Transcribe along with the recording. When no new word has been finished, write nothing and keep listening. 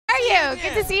you?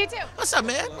 Good to see you too. What's up,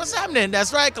 man? What's happening?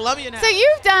 That's right, Columbia now. So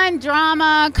you've done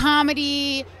drama,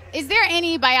 comedy. Is there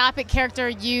any biopic character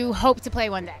you hope to play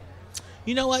one day?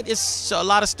 You know what? It's a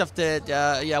lot of stuff that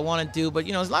I want to do, but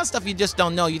there's a lot of stuff you just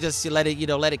don't know. You just let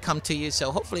it come to you.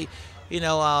 So hopefully,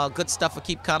 good stuff will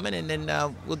keep coming, and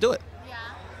then we'll do it. Yeah.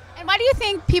 And why do you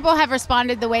think people have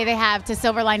responded the way they have to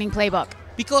Silver Lining Playbook?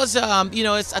 Because I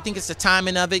think it's the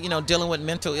timing of it. Dealing with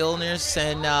mental illness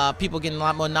and people getting a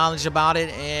lot more knowledge about it,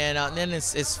 and then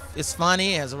it's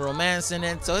funny, it has a romance in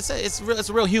it. So it's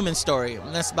a real human story.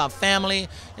 And that's about family.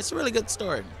 It's a really good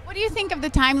story. What do you think of the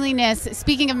timeliness,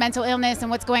 speaking of mental illness and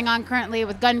what's going on currently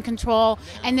with gun control,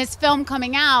 and this film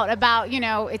coming out about,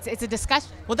 it's a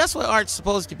discussion? Well, that's what art's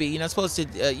supposed to be. It's supposed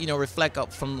to, reflect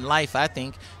up from life, I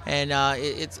think. And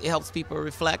it helps people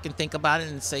reflect and think about it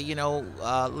and say,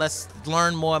 let's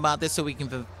learn more about this so we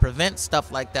can prevent stuff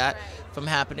like that from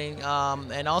happening.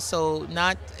 And also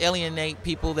not alienate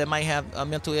people that might have a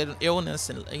mental illness,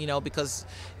 and because,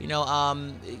 you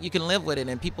can live with it,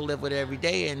 and people live with it every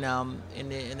day. And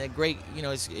they're great,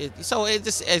 so it's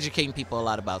just educating people a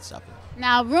lot about stuff.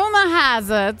 Now, rumor has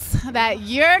it that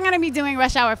you're going to be doing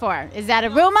Rush Hour 4. Is that a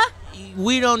rumor?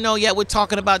 We don't know yet. We're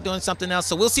talking about doing something else,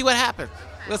 so we'll see what happens.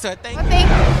 We'll see. Thank you. Thank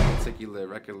you. Particular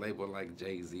record label like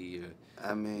Jay-Z.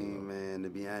 I mean, man, to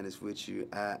be honest with you,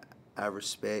 I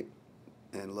respect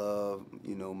and love,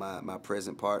 my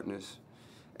present partners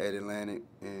at Atlantic,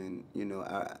 and,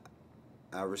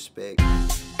 I respect.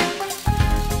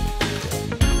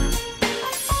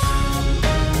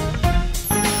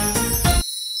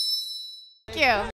 Thank you.